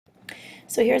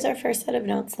So here's our first set of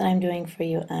notes that I'm doing for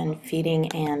you on feeding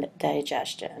and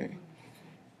digestion.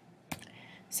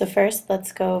 So first,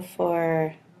 let's go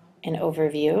for an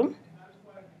overview.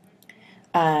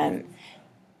 We're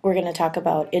going to talk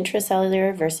about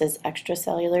intracellular versus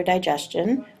extracellular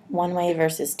digestion, one-way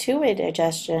versus two-way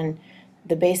digestion,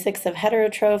 the basics of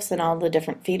heterotrophs and all the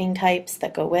different feeding types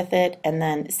that go with it, and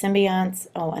then symbionts,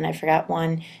 oh, and I forgot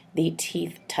one, the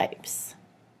teeth types.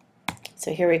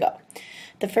 So here we go.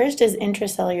 The first is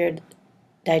intracellular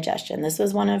digestion. This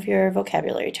was one of your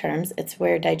vocabulary terms. It's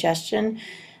where digestion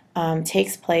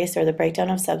takes place, or the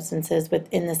breakdown of substances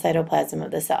within the cytoplasm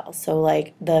of the cell. So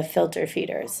like the filter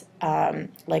feeders,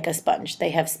 like a sponge,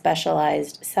 they have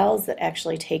specialized cells that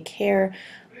actually take care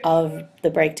of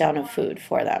the breakdown of food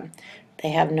for them. They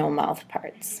have no mouth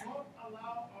parts.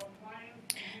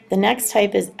 The next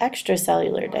type is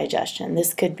extracellular digestion.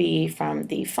 This could be from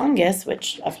the fungus,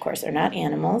 which of course are not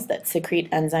animals, that secrete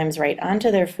enzymes right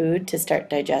onto their food to start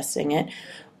digesting it,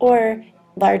 or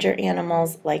larger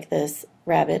animals like this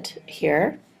rabbit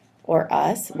here, or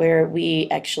us, where we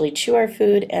actually chew our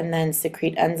food and then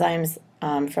secrete enzymes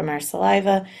from our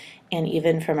saliva and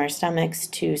even from our stomachs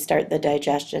to start the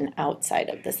digestion outside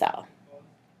of the cell.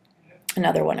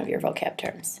 Another one of your vocab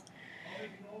terms.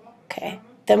 Okay.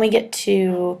 Then we get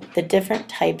to the different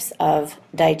types of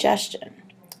digestion.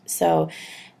 So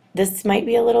this might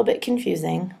be a little bit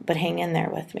confusing, but hang in there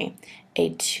with me. A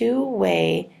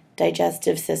two-way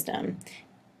digestive system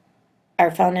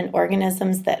are found in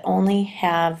organisms that only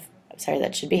have,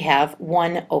 that should have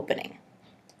one opening.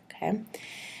 Okay?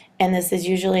 And this is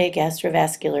usually a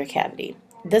gastrovascular cavity.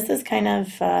 This is kind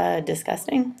of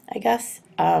disgusting, I guess,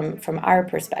 from our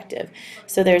perspective.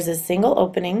 So there's a single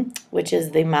opening, which is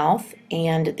the mouth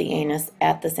and the anus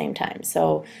at the same time.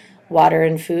 So water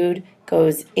and food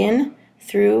goes in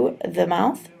through the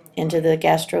mouth into the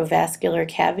gastrovascular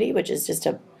cavity, which is just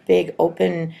a big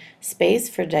open space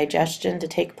for digestion to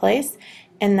take place.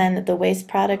 And then the waste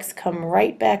products come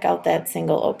right back out that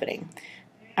single opening.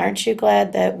 Aren't you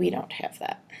glad that we don't have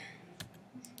that?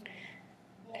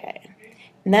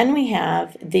 And then we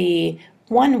have the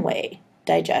one-way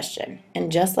digestion.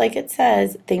 And just like it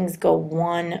says, things go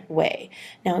one way.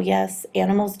 Now, yes,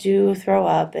 animals do throw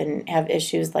up and have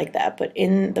issues like that, but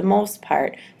in the most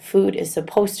part, food is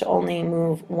supposed to only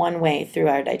move one way through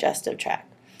our digestive tract.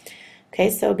 Okay,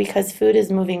 so because food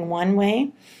is moving one way,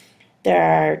 there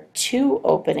are two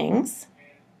openings.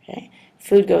 Okay,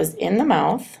 food goes in the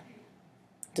mouth,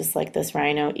 just like this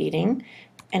rhino eating,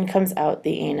 and comes out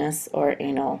the anus or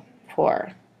anal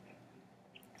pore.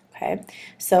 Okay,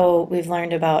 so we've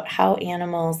learned about how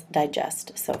animals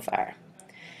digest so far.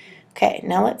 Okay,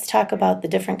 now let's talk about the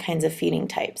different kinds of feeding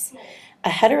types. A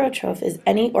heterotroph is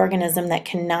any organism that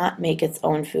cannot make its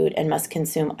own food and must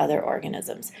consume other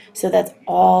organisms. So that's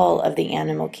all of the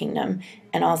animal kingdom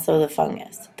and also the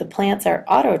fungus. The plants are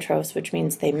autotrophs, which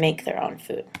means they make their own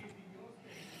food.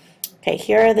 Okay,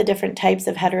 here are the different types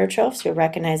of heterotrophs. You'll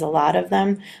recognize a lot of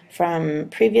them from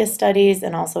previous studies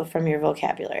and also from your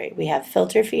vocabulary. We have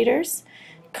filter feeders,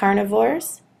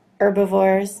 carnivores,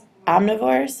 herbivores,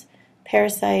 omnivores,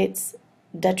 parasites,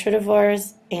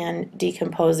 detritivores, and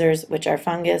decomposers, which are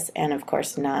fungus and of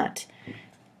course not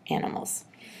animals.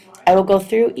 I will go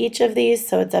through each of these,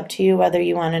 so it's up to you whether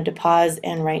you wanted to pause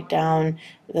and write down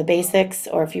the basics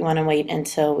or if you want to wait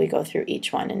until we go through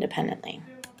each one independently.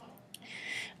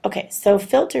 Okay, so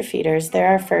filter feeders, they're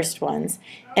our first ones,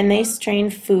 and they strain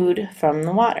food from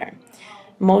the water.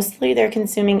 Mostly they're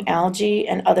consuming algae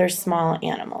and other small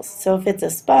animals. So if it's a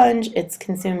sponge, it's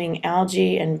consuming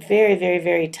algae and very, very,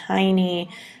 very tiny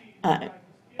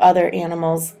other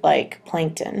animals like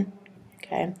plankton.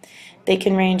 Okay, they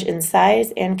can range in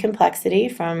size and complexity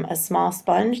from a small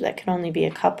sponge that can only be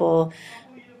a couple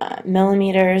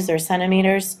millimeters or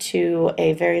centimeters to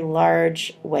a very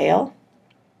large whale.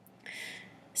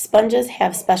 Sponges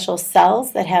have special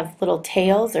cells that have little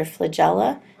tails or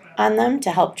flagella on them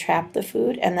to help trap the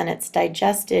food, and then it's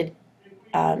digested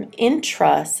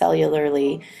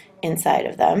intracellularly inside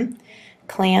of them.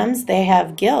 Clams, they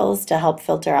have gills to help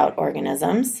filter out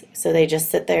organisms, so they just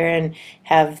sit there and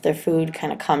have their food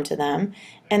kind of come to them.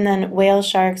 And then whale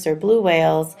sharks or blue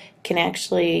whales can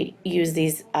actually use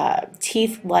these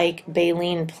teeth-like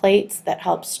baleen plates that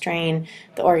help strain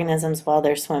the organisms while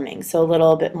they're swimming, so a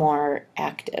little bit more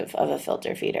active of a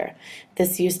filter feeder.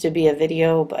 This used to be a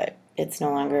video, but it's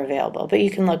no longer available. But you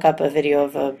can look up a video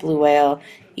of a blue whale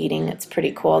eating. It's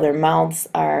pretty cool. Their mouths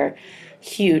are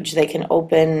huge. They can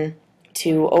open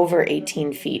to over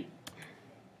 18 feet.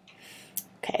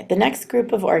 Okay, the next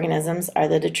group of organisms are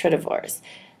the detritivores.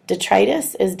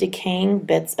 Detritus is decaying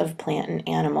bits of plant and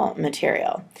animal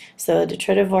material. So the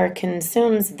detritivore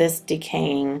consumes this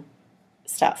decaying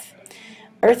stuff.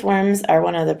 Earthworms are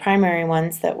one of the primary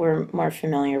ones that we're more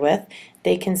familiar with.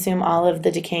 They consume all of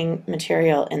the decaying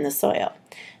material in the soil.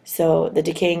 So the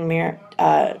decaying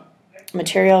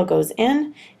material goes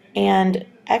in, and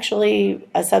actually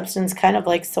a substance kind of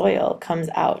like soil comes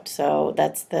out. So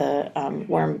that's the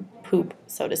worm poop,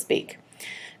 so to speak.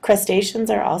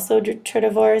 Crustaceans are also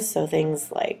detritivores, so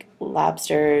things like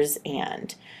lobsters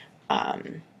and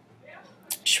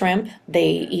shrimp, they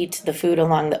eat the food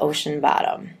along the ocean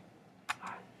bottom.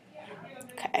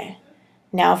 Okay.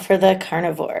 Now for the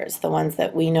carnivores, the ones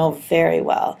that we know very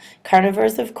well.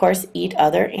 Carnivores, of course, eat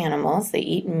other animals. They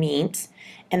eat meat,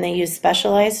 and they use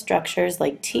specialized structures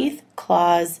like teeth,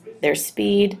 claws, their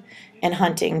speed, and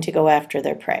hunting to go after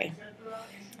their prey.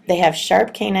 They have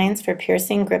sharp canines for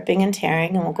piercing, gripping, and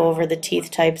tearing, and we'll go over the teeth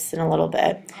types in a little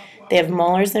bit. They have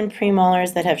molars and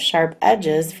premolars that have sharp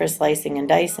edges for slicing and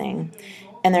dicing,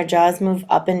 and their jaws move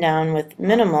up and down with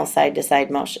minimal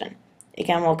side-to-side motion.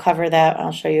 Again, we'll cover that.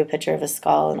 I'll show you a picture of a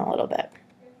skull in a little bit.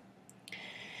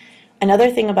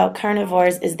 Another thing about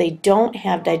carnivores is they don't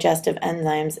have digestive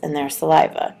enzymes in their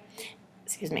saliva.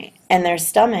 And their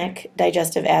stomach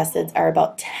digestive acids are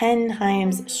about 10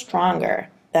 times stronger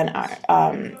than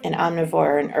an omnivore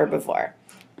or an herbivore,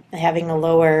 having a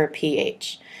lower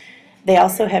pH. They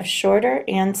also have shorter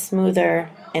and smoother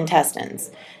intestines.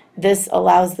 This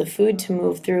allows the food to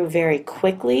move through very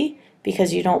quickly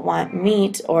because you don't want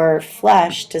meat or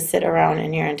flesh to sit around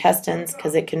in your intestines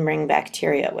because it can bring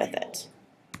bacteria with it.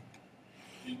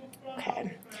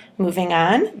 Okay, moving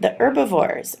on, the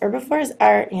herbivores. Herbivores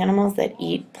are animals that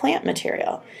eat plant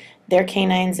material. Their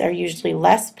canines are usually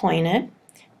less pointed.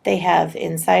 They have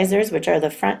incisors, which are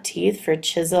the front teeth for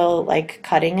chisel-like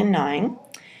cutting and gnawing.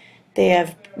 They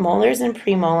have molars and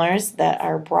premolars that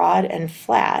are broad and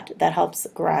flat. That helps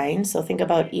grind. So think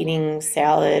about eating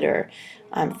salad or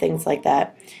things like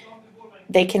that.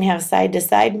 They can have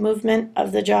side-to-side movement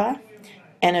of the jaw.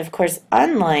 And of course,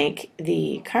 unlike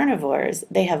the carnivores,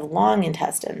 they have long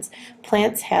intestines.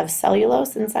 Plants have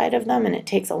cellulose inside of them, and it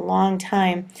takes a long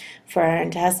time for our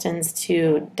intestines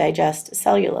to digest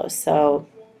cellulose. So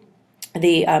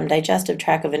the digestive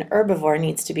tract of an herbivore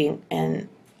needs to be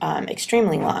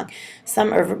extremely long.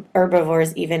 Some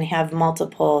herbivores even have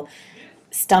multiple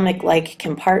stomach-like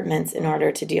compartments in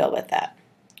order to deal with that.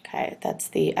 Okay, that's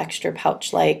the extra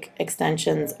pouch-like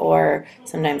extensions, or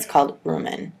sometimes called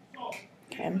rumen.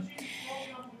 Okay.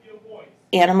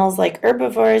 Animals like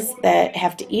herbivores that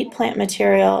have to eat plant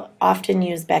material often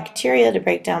use bacteria to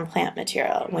break down plant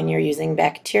material. When you're using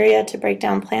bacteria to break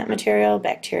down plant material,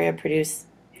 bacteria produce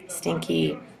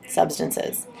stinky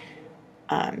substances,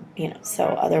 so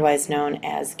otherwise known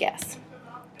as gas.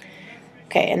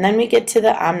 Okay, and then we get to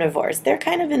the omnivores. They're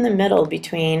kind of in the middle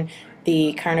between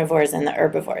the carnivores and the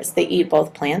herbivores. They eat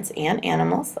both plants and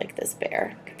animals, like this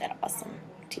bear. Look at that awesome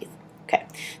teeth. Okay,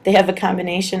 they have a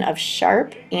combination of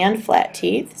sharp and flat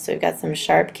teeth. So we've got some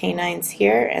sharp canines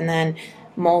here, and then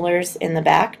molars in the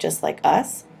back, just like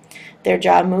us. Their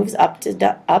jaw moves up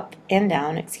and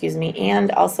down,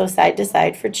 and also side to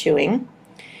side for chewing.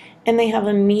 And they have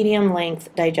a medium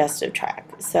length digestive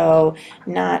tract. So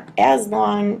not as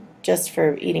long just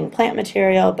for eating plant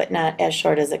material, but not as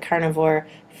short as a carnivore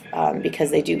because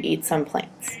they do eat some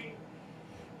plants.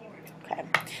 Okay.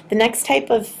 The next type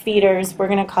of feeders, we're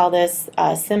going to call this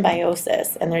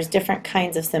symbiosis, and there's different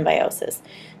kinds of symbiosis.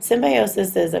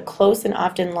 Symbiosis is a close and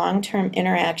often long-term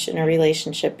interaction or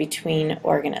relationship between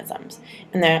organisms.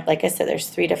 And there, like I said, there's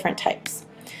 3 different types.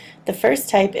 The first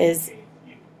type is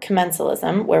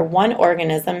commensalism, where one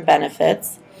organism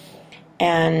benefits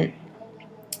and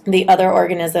the other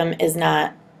organism is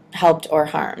not helped or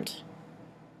harmed.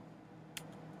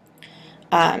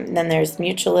 Then there's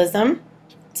mutualism.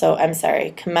 So I'm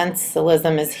sorry,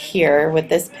 commensalism is here with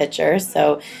this picture.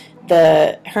 So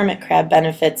the hermit crab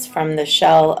benefits from the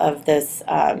shell of this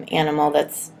animal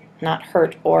that's not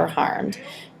hurt or harmed.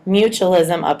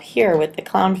 Mutualism up here with the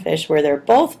clownfish, where they're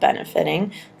both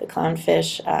benefiting. The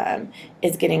clownfish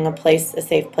is getting a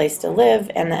safe place to live,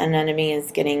 and the anemone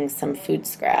is getting some food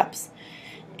scraps.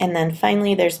 And then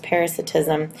finally there's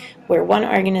parasitism, where one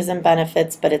organism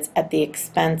benefits, but it's at the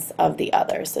expense of the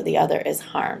other. So the other is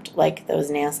harmed, like those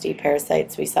nasty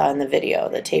parasites we saw in the video,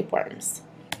 the tapeworms.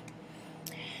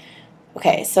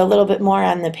 Okay, so a little bit more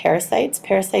on the parasites.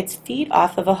 Parasites feed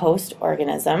off of a host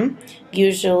organism,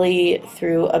 usually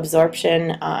through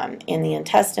absorption in the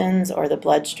intestines or the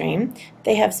bloodstream.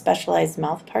 They have specialized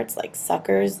mouth parts like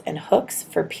suckers and hooks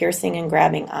for piercing and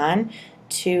grabbing on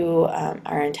to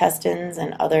our intestines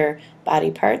and other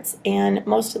body parts, and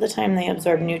most of the time they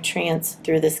absorb nutrients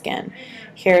through the skin.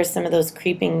 Here are some of those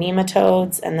creeping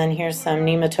nematodes, and then here's some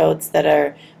nematodes that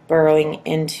are burrowing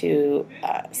into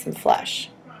some flesh.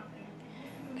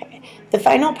 Okay. The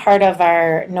final part of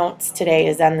our notes today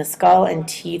is on the skull and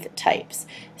teeth types.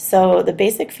 So the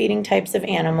basic feeding types of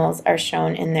animals are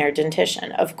shown in their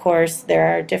dentition. Of course, there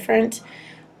are different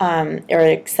or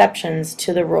exceptions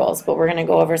to the rules, but we're going to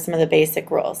go over some of the basic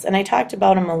rules. And I talked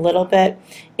about them a little bit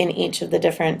in each of the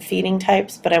different feeding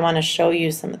types, but I want to show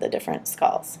you some of the different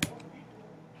skulls.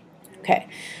 Okay,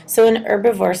 so an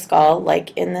herbivore skull,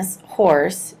 like in this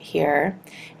horse here,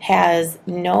 has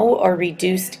no or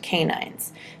reduced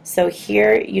canines. So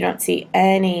here you don't see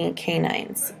any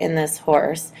canines in this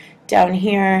horse. Down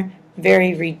here,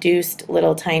 very reduced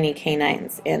little tiny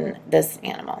canines in this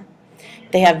animal.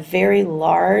 They have very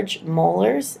large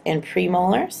molars and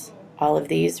premolars, all of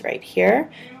these right here,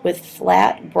 with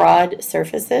flat, broad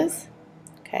surfaces.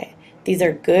 Okay, these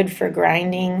are good for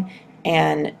grinding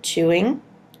and chewing.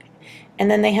 And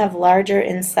then they have larger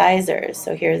incisors.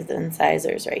 So here's the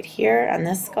incisors right here on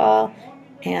this skull,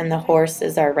 and the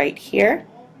horses are right here.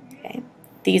 Okay,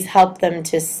 these help them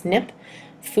to snip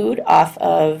food off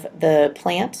of the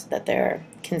plant that they're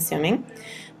consuming.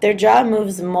 Their jaw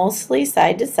moves mostly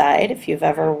side to side. If you've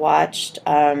ever watched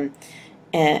a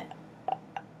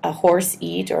horse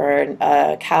eat or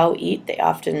a cow eat, they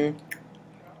often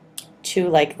chew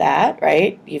like that,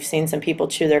 right? You've seen some people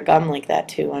chew their gum like that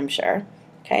too, I'm sure.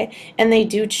 Okay, and they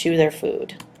do chew their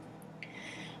food.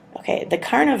 Okay, the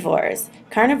carnivores.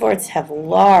 Carnivores have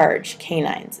large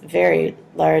canines, very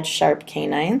large, sharp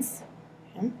canines.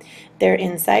 Okay. Their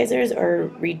incisors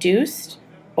are reduced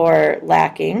or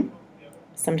lacking,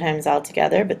 sometimes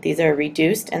altogether, but these are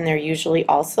reduced, and they're usually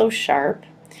also sharp.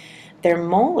 Their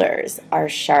molars are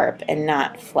sharp and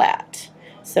not flat.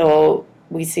 So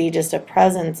we see just a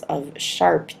presence of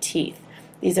sharp teeth.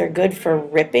 These are good for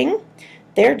ripping.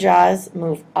 Their jaws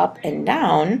move up and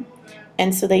down,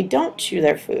 and so they don't chew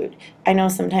their food. I know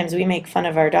sometimes we make fun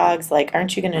of our dogs, like,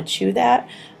 aren't you going to chew that?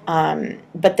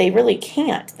 But they really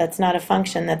can't. That's not a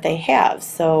function that they have.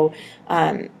 So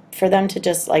for them to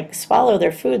just like swallow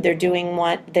their food, they're doing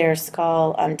what their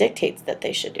skull dictates that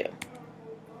they should do.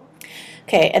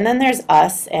 Okay, and then there's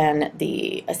us and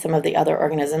some of the other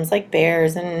organisms like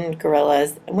bears and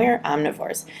gorillas, and we're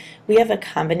omnivores. We have a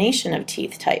combination of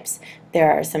teeth types. There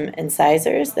are some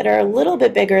incisors that are a little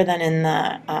bit bigger than in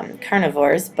the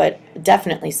carnivores, but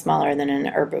definitely smaller than in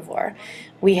an herbivore.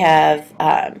 We have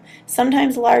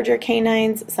sometimes larger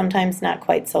canines, sometimes not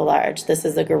quite so large. This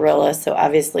is a gorilla, so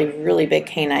obviously really big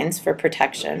canines for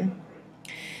protection.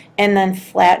 And then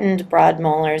flattened broad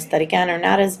molars that again are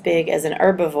not as big as an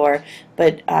herbivore,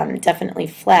 but definitely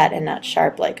flat and not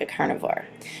sharp like a carnivore.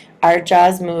 Our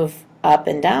jaws move up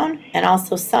and down, and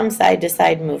also some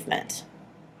side-to-side movement.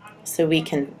 So we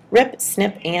can rip,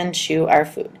 snip, and chew our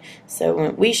food.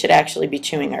 So we should actually be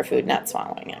chewing our food, not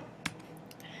swallowing it.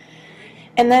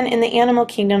 And then in the animal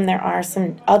kingdom, there are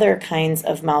some other kinds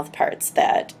of mouth parts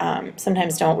that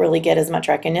sometimes don't really get as much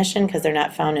recognition because they're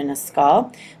not found in a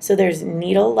skull. So there's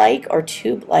needle-like or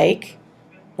tube-like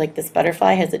this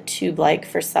butterfly has a tube-like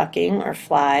for sucking, or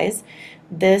flies.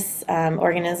 This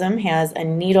organism has a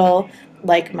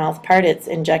needle-like mouth part. It's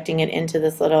injecting it into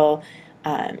this little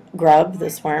grub,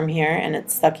 this worm here, and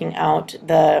it's sucking out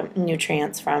the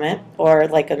nutrients from it, or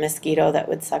like a mosquito that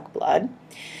would suck blood.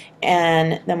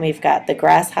 And then we've got the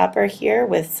grasshopper here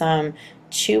with some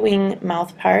chewing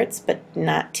mouth parts, but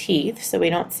not teeth. So we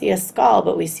don't see a skull,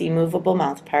 but we see movable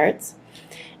mouth parts.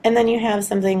 And then you have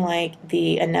something like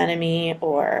the anemone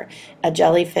or a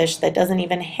jellyfish that doesn't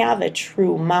even have a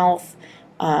true mouth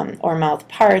or mouth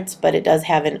parts, but it does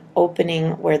have an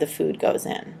opening where the food goes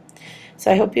in.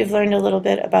 So I hope you've learned a little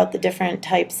bit about the different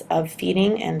types of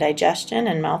feeding and digestion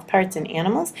and mouth parts in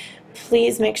animals.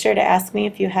 Please make sure to ask me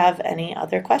if you have any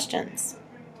other questions.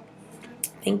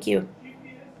 Thank you.